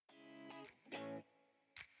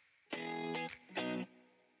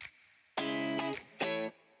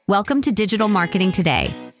Welcome to Digital Marketing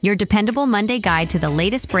Today, your dependable Monday guide to the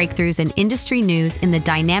latest breakthroughs and industry news in the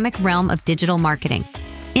dynamic realm of digital marketing.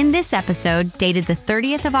 In this episode, dated the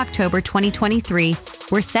 30th of October 2023,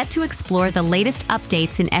 we're set to explore the latest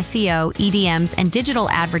updates in SEO, EDMs, and digital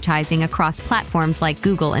advertising across platforms like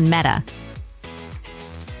Google and Meta.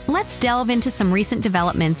 Let's delve into some recent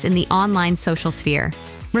developments in the online social sphere.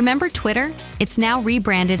 Remember Twitter? It's now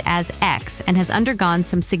rebranded as X and has undergone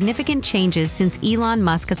some significant changes since Elon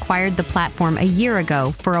Musk acquired the platform a year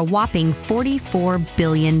ago for a whopping $44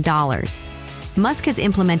 billion. Musk has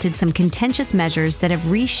implemented some contentious measures that have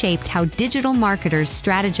reshaped how digital marketers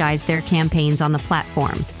strategize their campaigns on the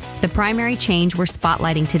platform. The primary change we're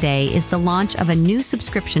spotlighting today is the launch of a new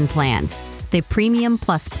subscription plan, the Premium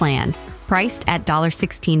Plus plan, priced at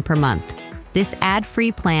 $16 per month. This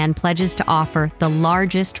ad-free plan pledges to offer the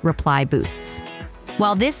largest reply boosts.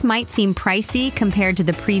 While this might seem pricey compared to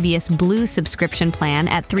the previous Blue subscription plan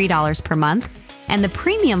at $3 per month and the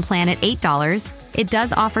Premium plan at $8, it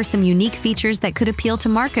does offer some unique features that could appeal to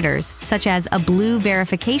marketers, such as a blue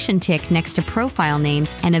verification tick next to profile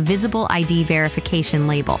names and a visible ID verification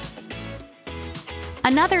label.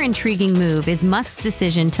 Another intriguing move is Musk's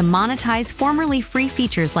decision to monetize formerly free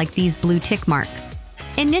features like these blue tick marks.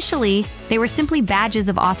 Initially, they were simply badges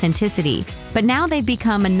of authenticity, but now they've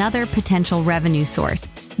become another potential revenue source.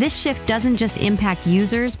 This shift doesn't just impact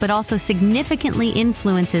users, but also significantly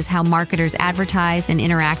influences how marketers advertise and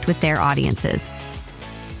interact with their audiences.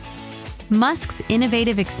 Musk's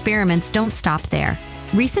innovative experiments don't stop there.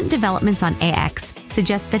 Recent developments on X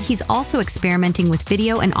suggest that he's also experimenting with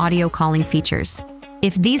video and audio calling features.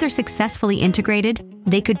 If these are successfully integrated,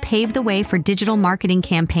 they could pave the way for digital marketing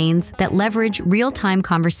campaigns that leverage real-time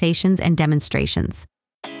conversations and demonstrations.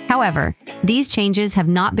 However, these changes have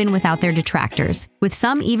not been without their detractors, with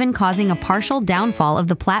some even causing a partial downfall of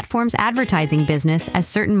the platform's advertising business as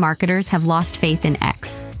certain marketers have lost faith in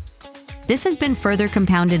X. This has been further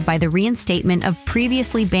compounded by the reinstatement of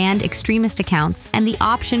previously banned extremist accounts and the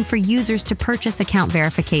option for users to purchase account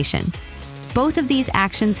verification. Both of these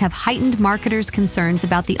actions have heightened marketers' concerns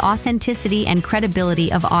about the authenticity and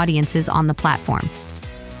credibility of audiences on the platform.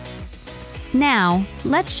 Now,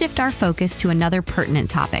 let's shift our focus to another pertinent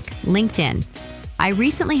topic, LinkedIn. I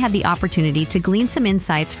recently had the opportunity to glean some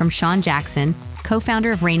insights from Sean Jackson,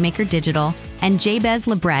 co-founder of Rainmaker Digital, and Jabez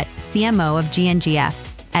Lebret, CMO of GNGF,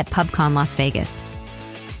 at PubCon Las Vegas.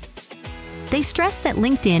 They stressed that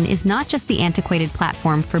LinkedIn is not just the antiquated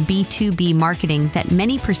platform for B2B marketing that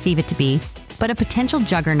many perceive it to be, but a potential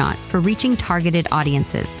juggernaut for reaching targeted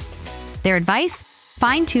audiences. Their advice?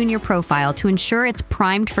 Fine-tune your profile to ensure it's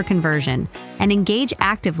primed for conversion and engage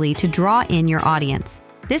actively to draw in your audience.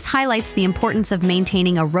 This highlights the importance of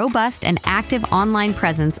maintaining a robust and active online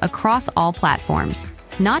presence across all platforms,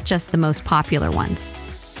 not just the most popular ones.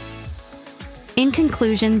 In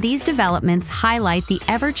conclusion, these developments highlight the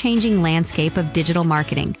ever-changing landscape of digital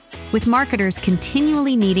marketing, with marketers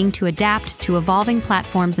continually needing to adapt to evolving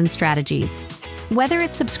platforms and strategies. Whether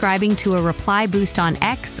it's subscribing to a reply boost on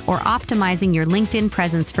X or optimizing your LinkedIn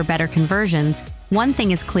presence for better conversions, one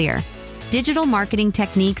thing is clear: digital marketing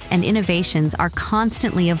techniques and innovations are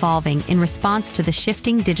constantly evolving in response to the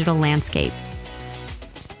shifting digital landscape.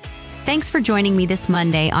 Thanks for joining me this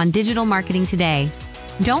Monday on Digital Marketing Today.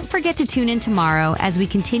 Don't forget to tune in tomorrow as we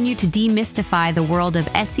continue to demystify the world of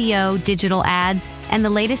SEO, digital ads, and the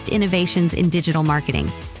latest innovations in digital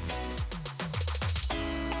marketing.